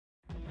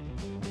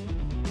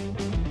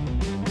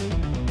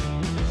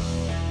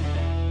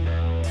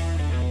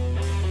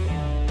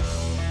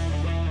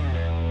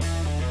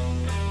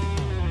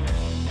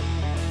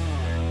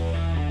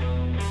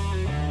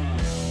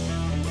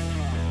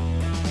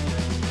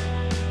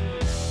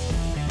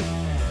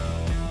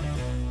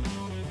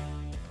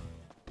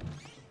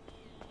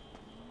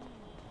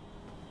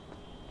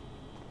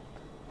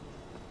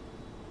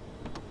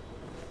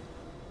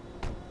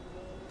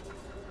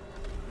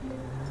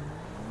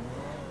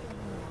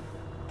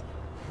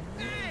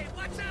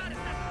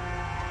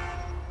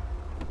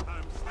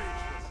I'm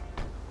speechless.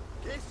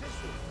 ¿Qué es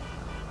eso?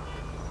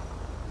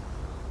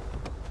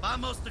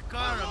 Vamos to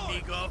car,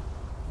 amigo.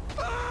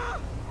 Ah!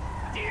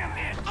 Damn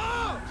it!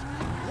 Oh!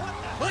 What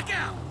the? Look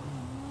out!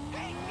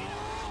 Hey, get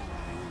off!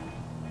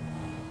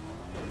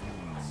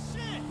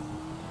 Shit!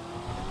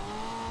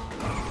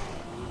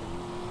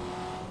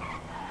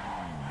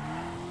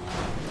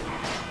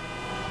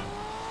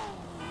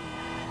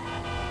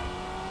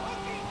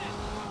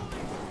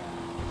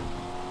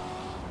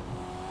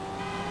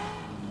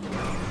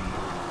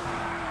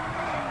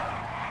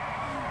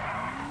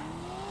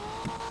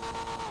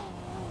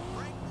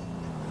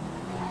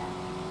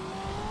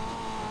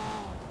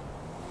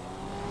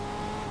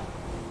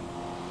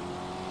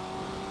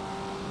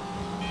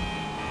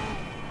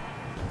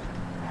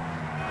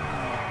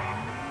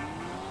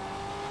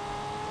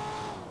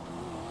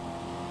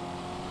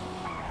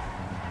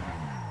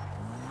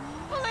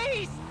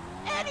 Police!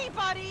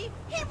 Anybody!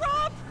 He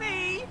robbed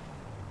me!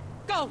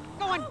 Go!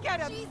 Go and get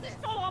him! Jesus. He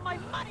stole all my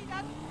money,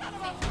 that son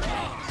of a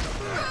bitch!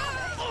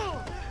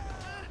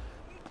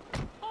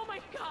 Oh my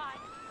God!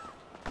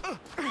 Oh!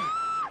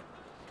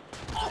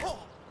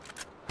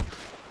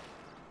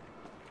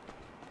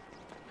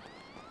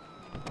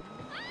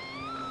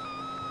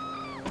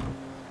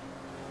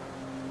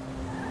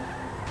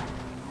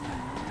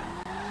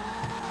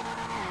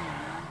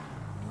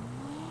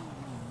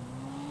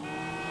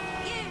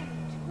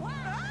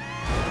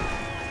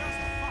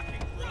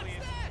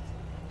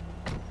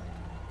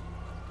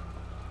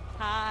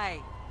 Hi.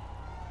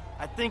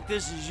 I think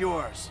this is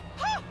yours.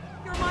 Ha!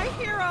 You're my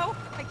hero!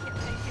 I can't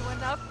thank you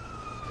enough.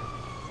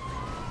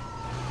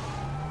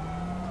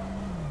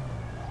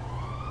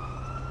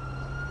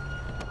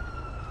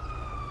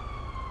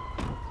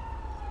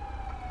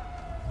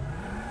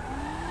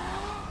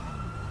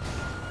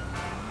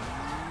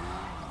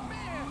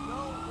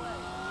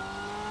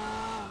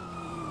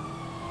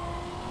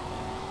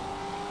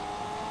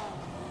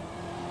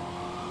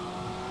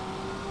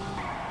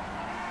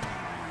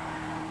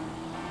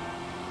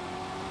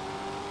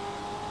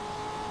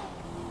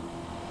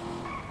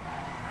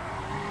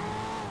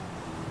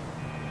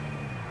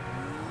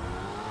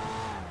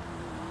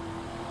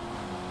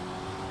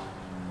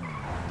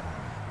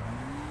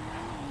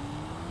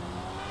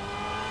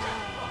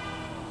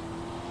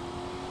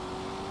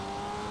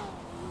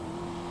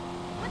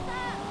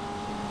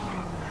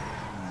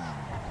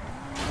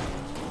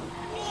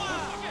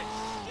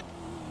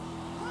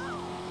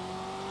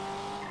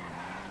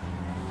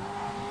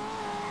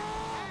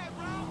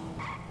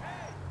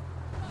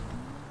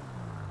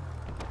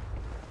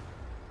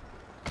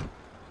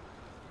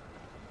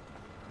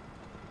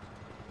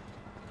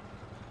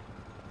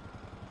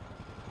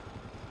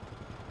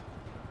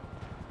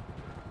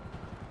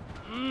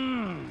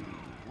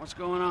 What's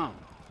going on?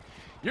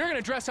 You're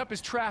gonna dress up as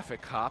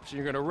traffic cops, and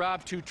you're gonna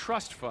rob two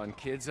trust fund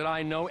kids that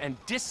I know and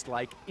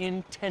dislike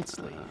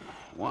intensely.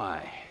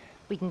 Why?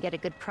 We can get a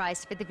good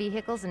price for the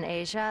vehicles in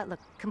Asia. Look,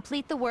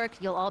 complete the work,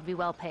 you'll all be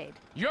well paid.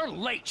 You're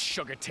late,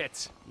 sugar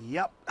tits!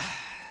 Yep.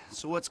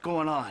 So what's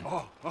going on?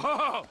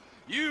 Oh,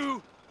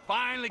 you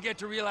finally get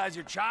to realize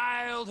your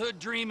childhood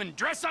dream and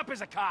dress up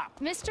as a cop.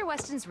 Mr.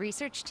 Weston's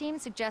research team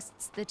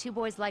suggests the two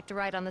boys like to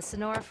ride on the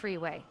Sonora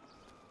Freeway.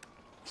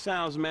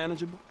 Sounds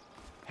manageable.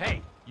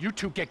 Hey, you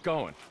two get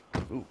going.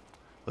 Ooh,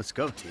 let's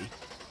go, T.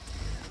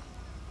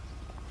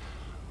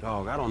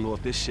 Dog, I don't know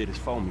if this shit is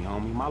for me,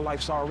 homie. My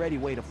life's already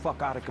way the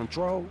fuck out of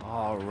control.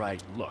 All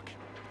right, look.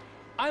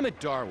 I'm a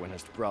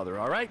Darwinist, brother,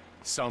 all right?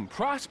 Some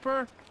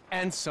prosper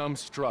and some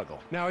struggle.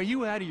 Now, are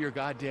you out of your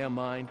goddamn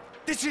mind?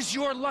 This is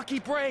your lucky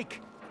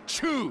break.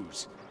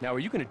 Choose. Now, are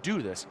you gonna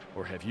do this,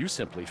 or have you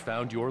simply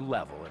found your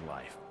level in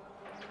life?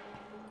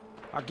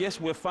 I guess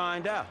we'll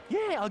find out.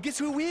 Yeah, I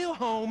guess we will,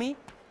 homie.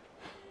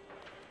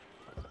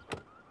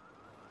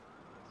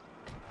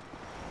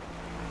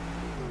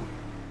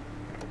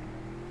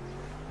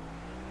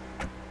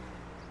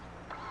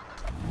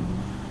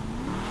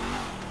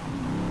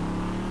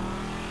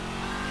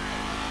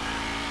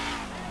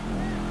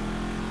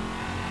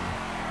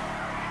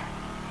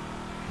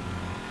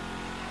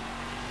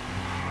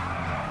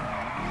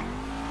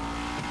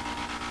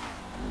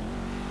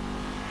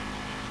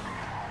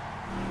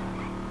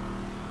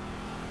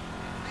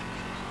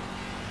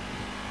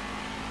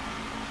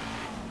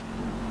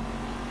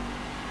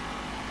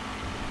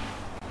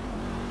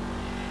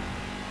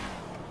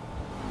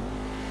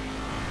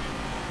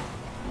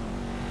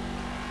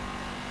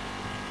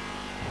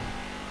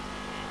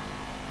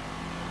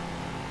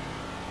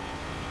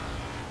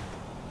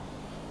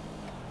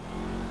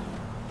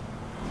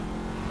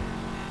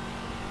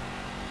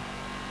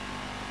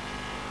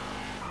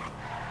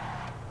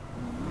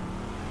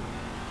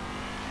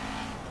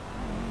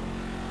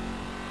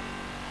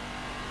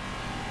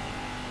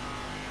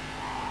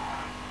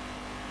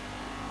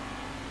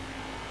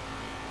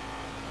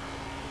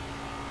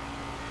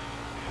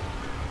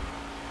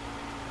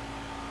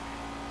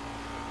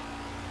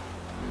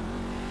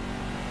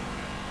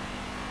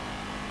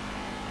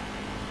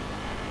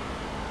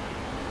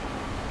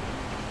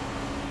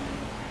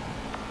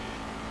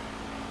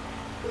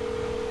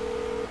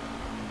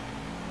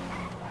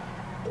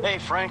 Hey,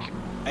 Frank.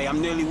 Hey,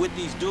 I'm nearly with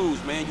these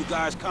dudes, man. You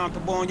guys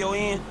comfortable on your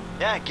end?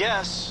 Yeah, I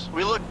guess.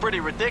 We look pretty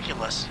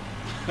ridiculous.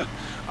 All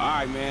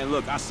right, man.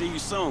 Look, I'll see you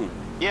soon.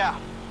 Yeah.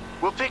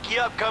 We'll pick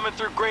you up coming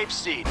through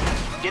Grapeseed.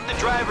 Get the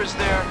drivers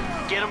there.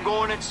 Get them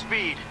going at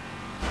speed.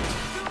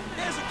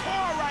 There's a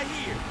car right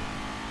here.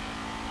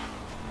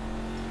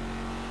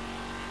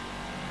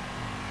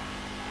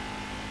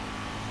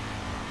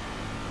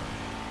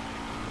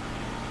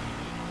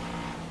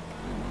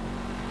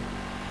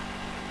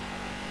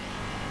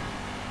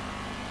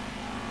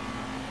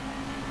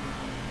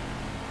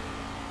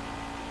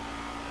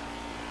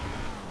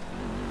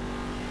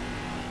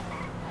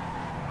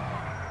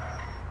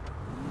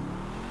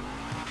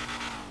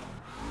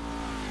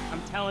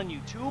 I'm telling you,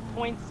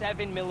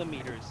 2.7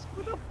 millimeters.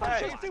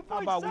 Hey, how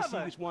about we see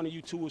which one of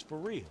you two is for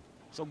real?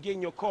 So get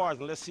in your cars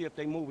and let's see if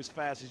they move as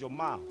fast as your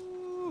mouth.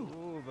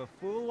 Ooh, the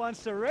fool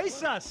wants to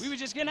race us. We were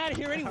just getting out of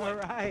here anyway. All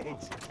right.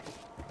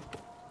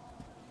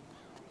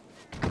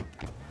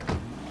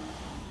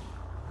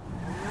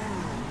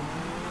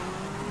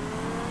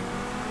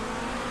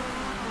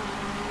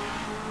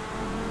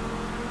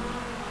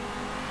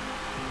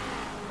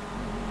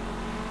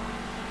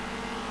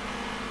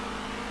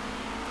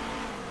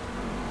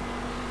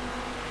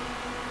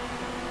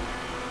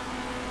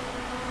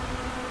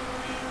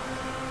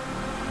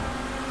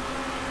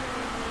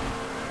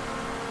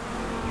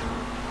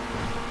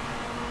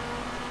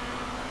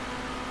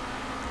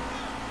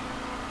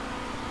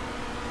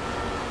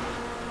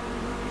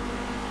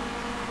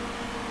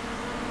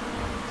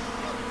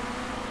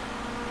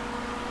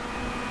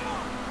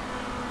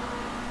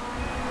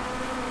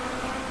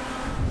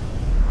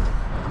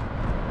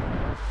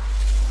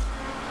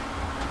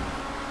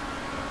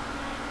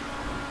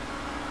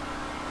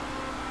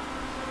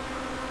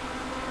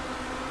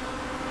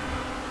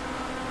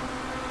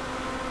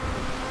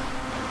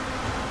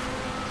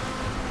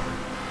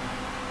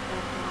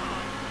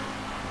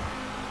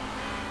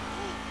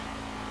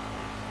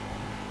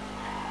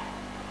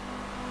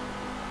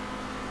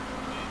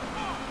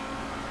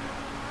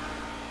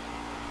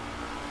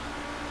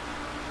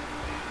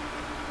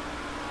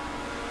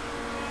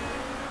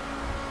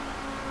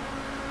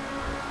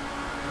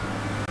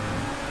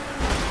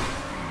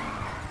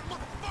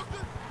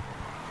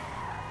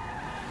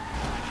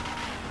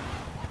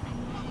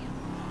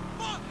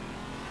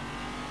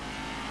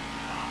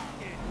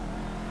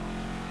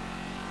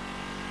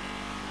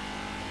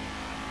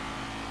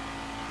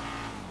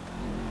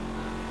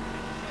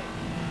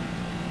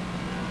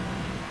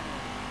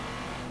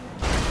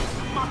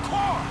 My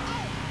car!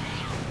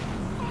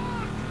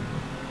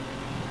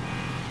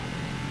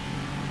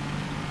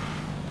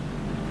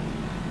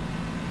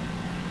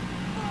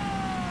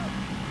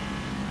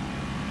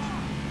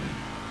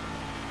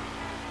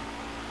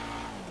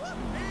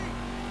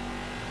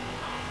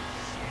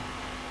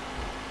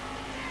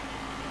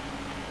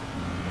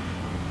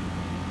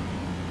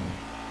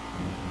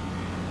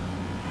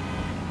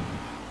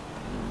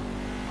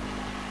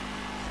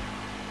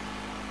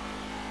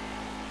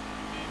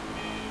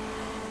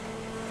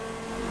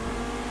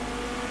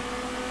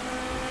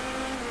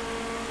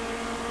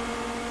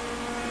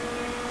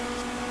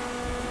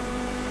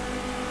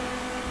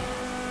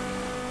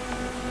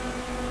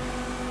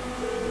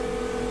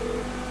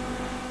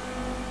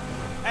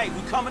 Hey,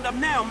 we coming up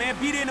now, man.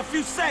 Be there in a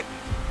few seconds.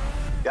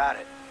 Got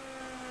it.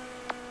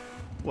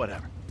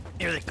 Whatever.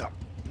 Here they come.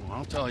 Well,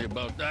 I'll tell you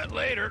about that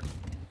later.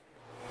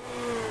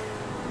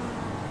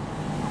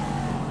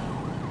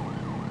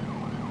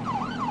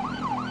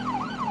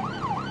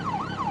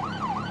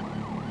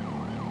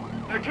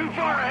 They're too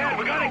far ahead.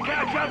 We gotta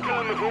catch up to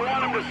them if we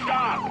want them to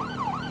stop.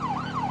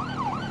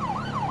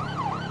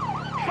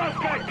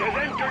 Suspect has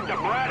entered the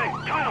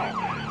Braddock Tunnel.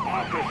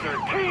 Officer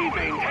T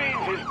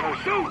maintains his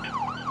pursuit.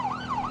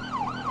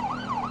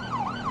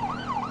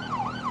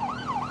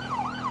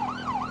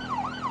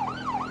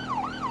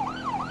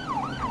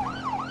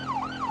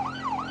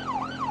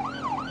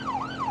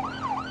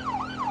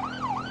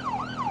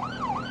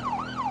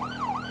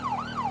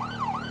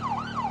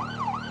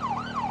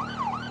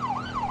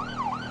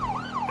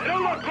 They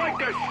don't look like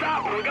they're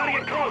stopping. We gotta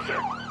get closer.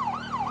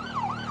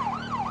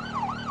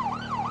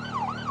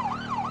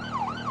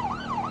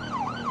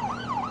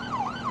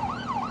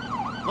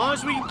 As long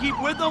as we can keep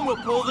with them, we'll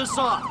pull this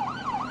off.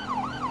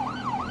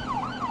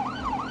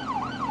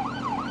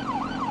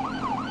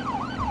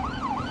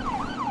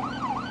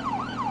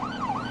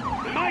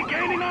 Am I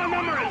gaining on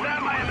them, or is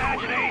that my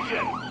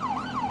imagination?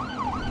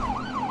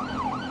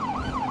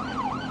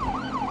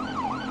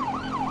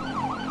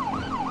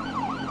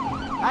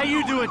 How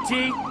you doing,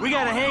 T? We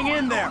gotta hang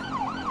in there.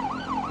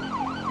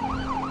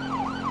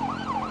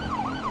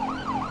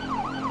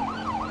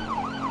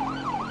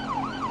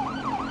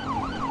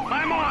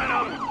 I'm on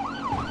them.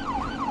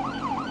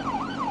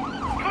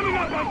 Coming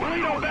up on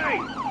Toledo Bay.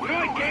 We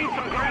might gain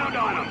some ground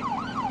on them.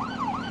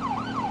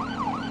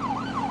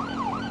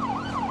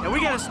 And we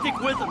gotta stick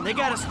with them. They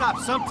gotta stop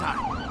sometime.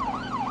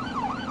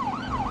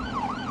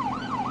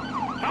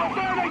 How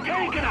far are they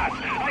taking us?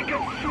 I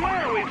could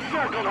swear we've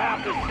circled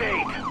half the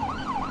state.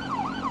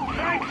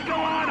 Frank's still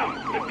on him.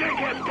 The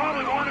dickheads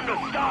probably want him to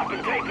stop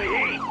and take the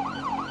heat.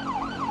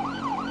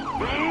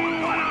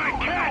 When I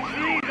catch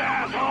these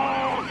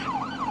assholes!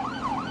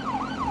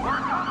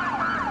 We're coming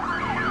back for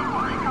you,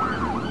 Michael!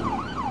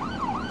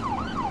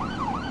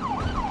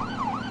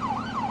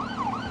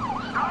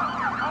 Stop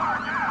your car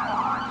now,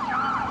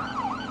 hotshot!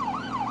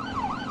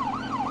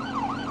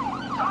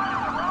 Side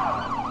of the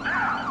road,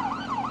 now!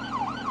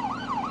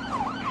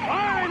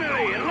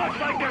 Finally! It looks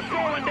like they're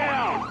slowing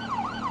down!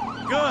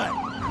 Good.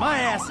 My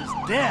ass is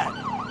dead.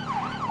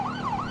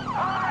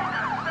 Find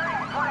a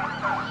safe place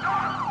to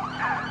stop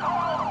and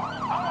pull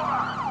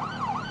over!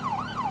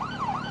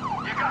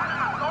 You got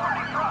an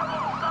authority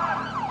problem, son?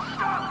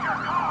 Stop your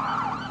car!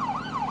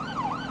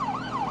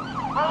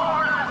 Pull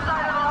over to the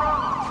side of the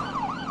road!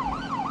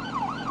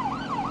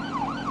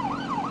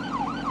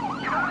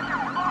 You got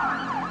your fun!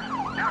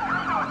 Now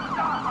come to a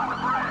stop on the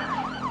bridge!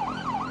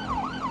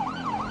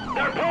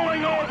 They're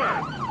pulling over!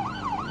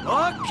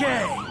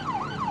 Okay.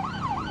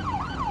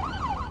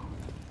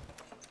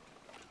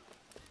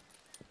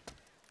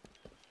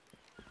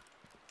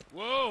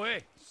 Whoa,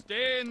 hey,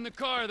 stay in the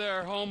car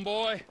there,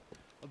 homeboy.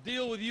 I'll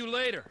deal with you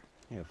later.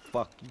 Yeah,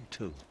 fuck you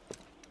too.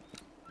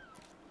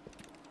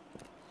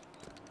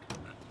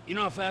 You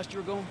know how fast you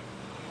were going?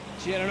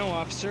 Gee, I don't know,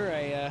 officer.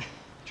 I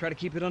try to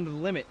keep it under the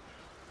limit.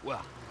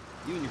 Well,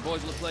 you and your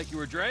boys look like you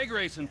were drag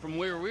racing from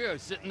where we were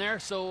sitting there,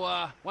 so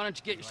why don't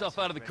you get yourself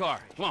out of the car?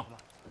 Come on.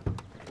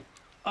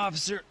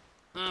 Officer,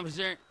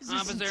 Officer, is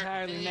this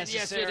entirely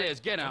necessary? Yes, it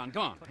is. Get on.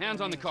 Come on. Hands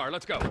on the car.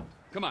 Let's go.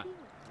 Come on.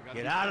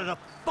 Get out of the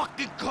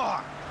fucking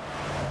car.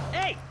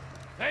 Hey!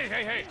 Hey!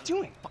 What are you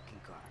doing? Fucking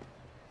car.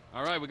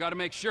 All right, we got to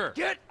make sure.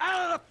 Get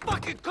out of the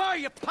fucking car,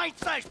 you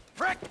pint-sized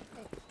prick!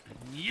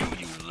 You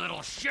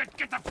little shit!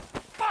 Get the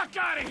fuck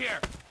out of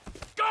here!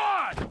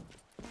 God!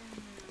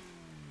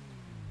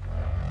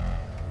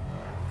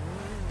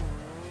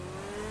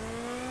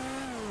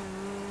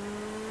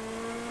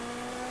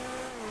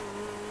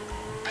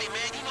 Hey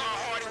man, you know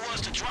how hard it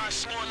was to drive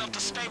slow enough to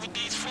stay with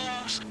these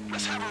fools?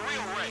 Let's have a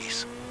real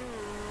race.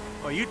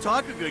 Oh, you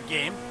talk a good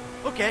game.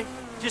 Okay,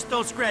 just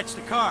don't scratch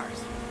the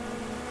cars.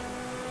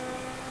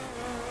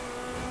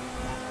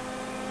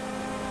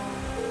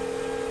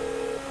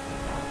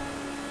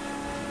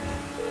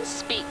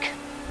 Speak.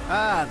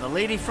 Ah, the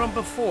lady from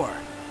before.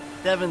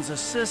 Devon's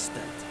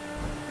assistant.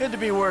 Good to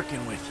be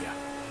working with you.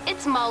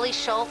 It's Molly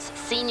Schultz,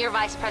 Senior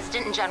Vice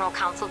President and General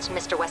Counsel to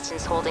Mr.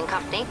 Westin's holding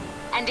company.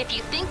 And if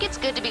you think it's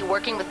good to be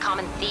working with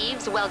common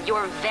thieves, well,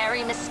 you're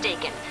very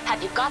mistaken.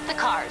 Have you got the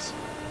cars?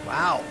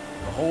 Wow,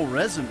 the whole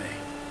resume.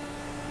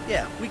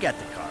 Yeah, we got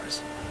the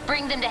cars.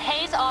 Bring them to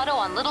Hayes Auto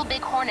on Little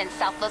Bighorn in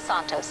South Los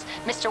Santos.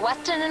 Mr.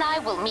 Westin and I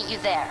will meet you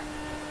there.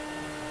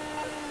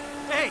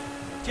 Hey,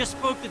 just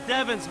spoke to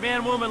Devon's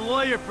man-woman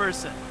lawyer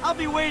person. I'll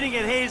be waiting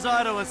at Hayes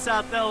Auto in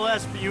South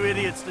LS for you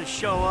idiots to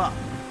show up.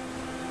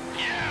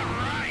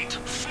 Yeah, right,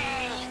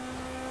 fool!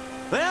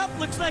 Well,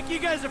 looks like you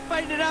guys are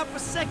fighting it out for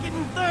second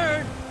and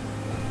third.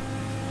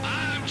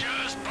 I'm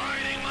just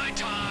biding my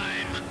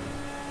time.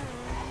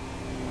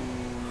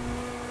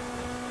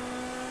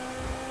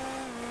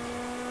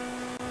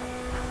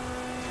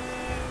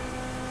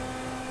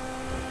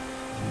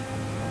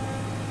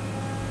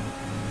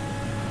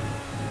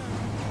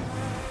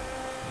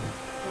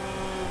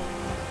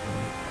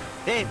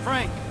 Hey,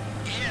 Frank.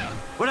 Yeah.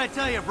 What'd I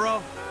tell you,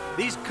 bro?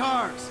 These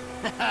cars.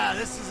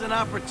 This is an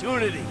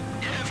opportunity.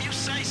 Yeah, if you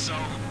say so.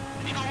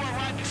 You know what,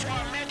 right before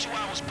I met you,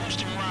 I was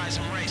boosting rides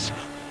and racing.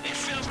 It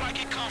feels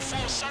like it come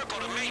full circle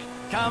to me.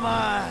 Come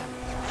on.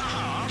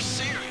 Nah, I'm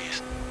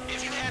serious.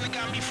 If you hadn't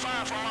got me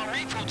fired from my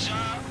repo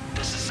job,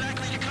 this is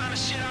exactly the kind of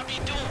shit I be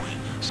doing.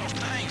 So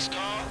thanks,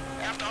 dawg.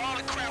 After all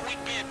the crap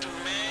we've been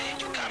through, man,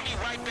 you got me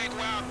right back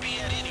where I'll be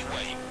at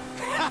anyway.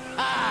 Ha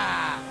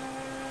ha!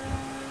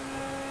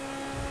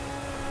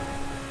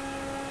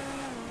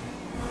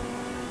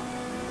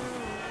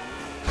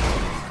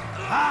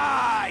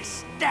 Ah, I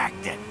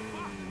stacked it!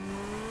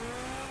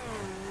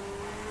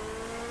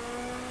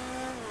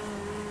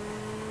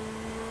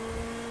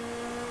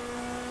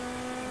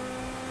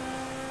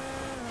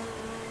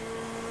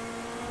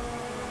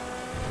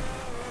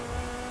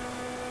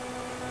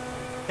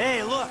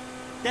 Hey, look!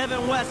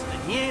 Devon Westin.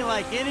 He ain't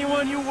like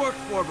anyone you worked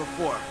for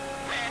before.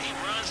 Man, he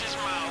runs his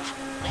mouth,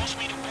 wants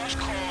me to boost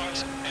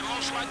cars, and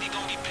most likely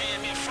gonna be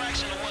paying me a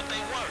fraction of what they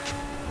worth.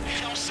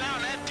 It don't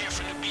sound that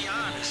different, to be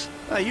honest.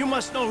 You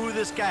must know who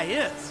this guy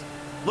is.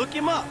 Look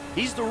him up.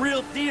 He's the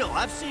real deal.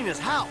 I've seen his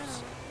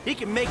house. He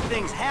can make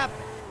things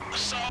happen.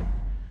 So...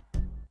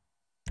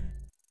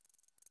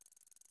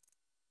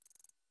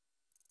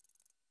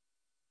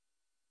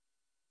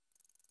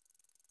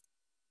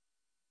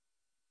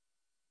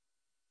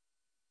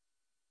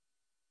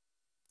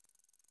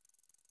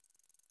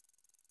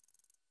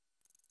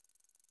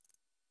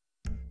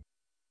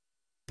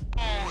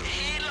 Oh,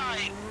 he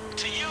like,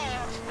 to you,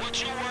 what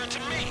you were to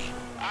me.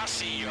 I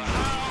see your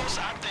house,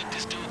 I think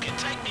this dude can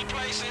take me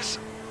places.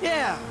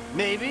 Yeah,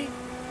 maybe.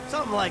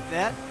 Something like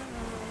that.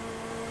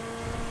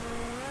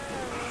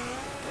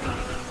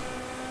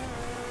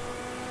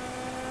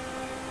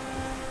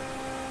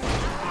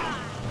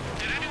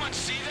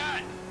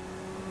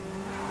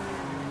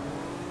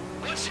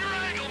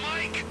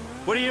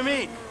 What do you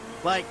mean?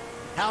 Like,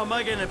 how am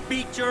I gonna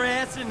beat your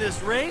ass in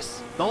this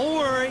race? Don't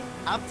worry,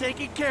 I'm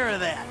taking care of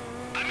that.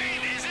 I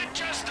mean, is it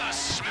just a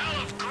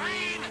smell of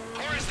green?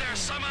 Or is there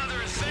some other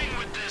thing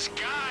with this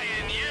guy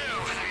and you?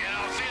 You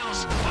know,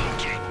 feels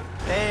funky.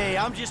 Hey,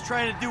 I'm just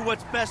trying to do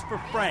what's best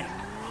for Frank.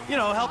 You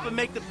know, help him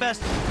make the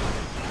best...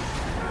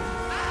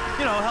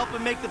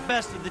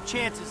 of the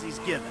chances he's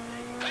given.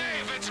 Hey,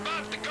 if it's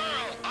about the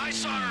girl, I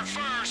saw her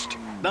first.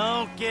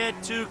 Don't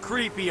get too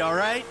creepy, all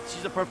right?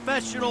 She's a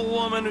professional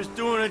woman who's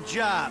doing a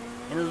job,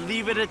 and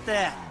leave it at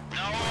that.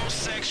 No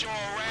sexual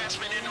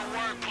harassment in the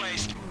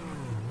workplace.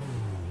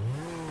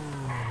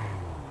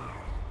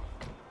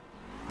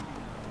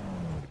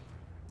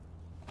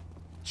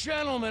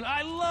 Gentlemen,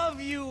 I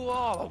love you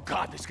all. Oh,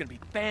 God, this is gonna be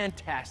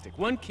fantastic.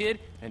 One kid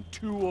and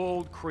 2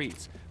 old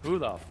creeps. Who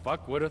the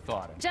fuck would have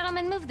thought it?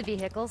 Gentlemen, move the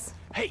vehicles.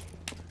 Hey,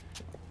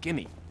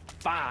 gimme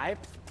 5,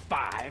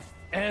 5,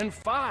 and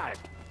 5.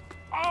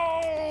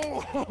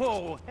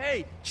 Oh,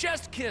 hey,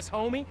 chest kiss,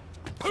 homie.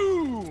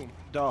 Boom!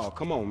 Dawg,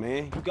 come on,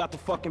 man. You got the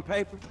fucking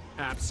paper?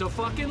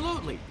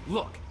 Abso-fucking-lutely.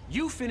 Look,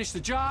 you finish the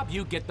job,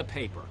 you get the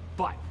paper.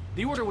 But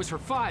the order was for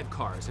 5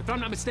 cars. If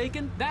I'm not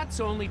mistaken, that's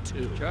only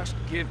 2. Just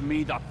give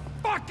me the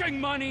fucking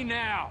money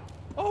now!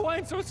 Oh,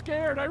 I'm so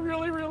scared. I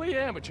really, really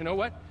am. But you know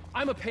what?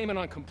 I'm a payment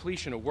on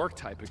completion of work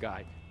type of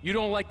guy. You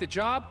don't like the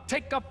job?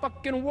 Take a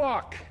fucking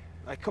walk.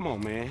 Hey, come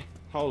on, man.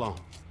 Hold on.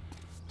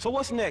 So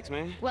what's next,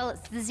 man? Well,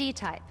 it's the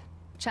Z-type.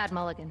 Chad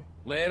Mulligan.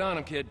 Lay it on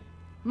him, kid.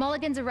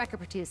 Mulligan's a record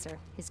producer.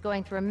 He's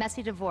going through a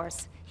messy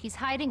divorce. He's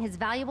hiding his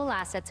valuable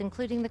assets,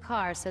 including the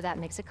car, so that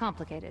makes it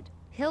complicated.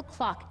 He'll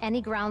clock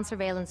any ground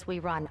surveillance we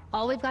run.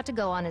 All we've got to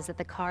go on is that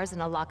the car's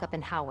in a lockup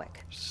in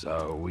Howick.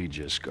 So we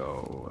just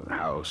go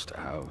house to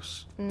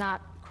house?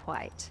 Not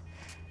quite.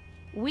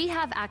 We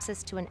have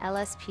access to an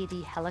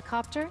LSPD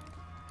helicopter.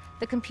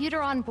 The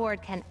computer on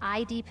board can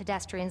ID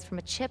pedestrians from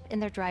a chip in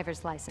their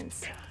driver's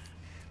license.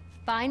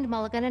 Find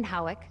Mulligan in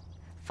Howick,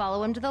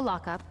 follow him to the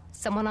lockup,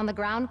 someone on the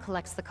ground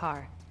collects the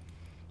car.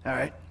 All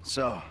right,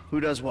 so who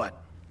does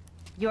what?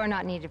 You're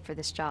not needed for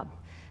this job.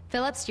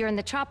 Phillips, you're in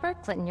the chopper.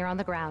 Clinton, you're on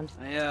the ground.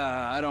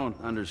 Yeah, I don't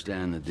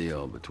understand the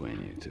deal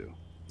between you two.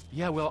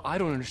 Yeah, well, I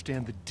don't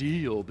understand the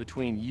deal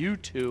between you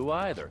two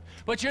either.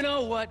 But you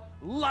know what?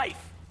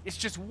 Life is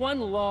just one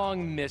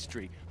long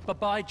mystery.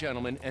 Bye-bye,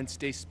 gentlemen, and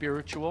stay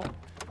spiritual.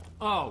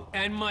 Oh,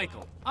 and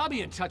Michael, I'll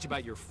be in touch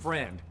about your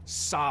friend,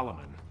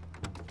 Solomon.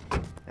 All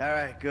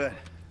right, good.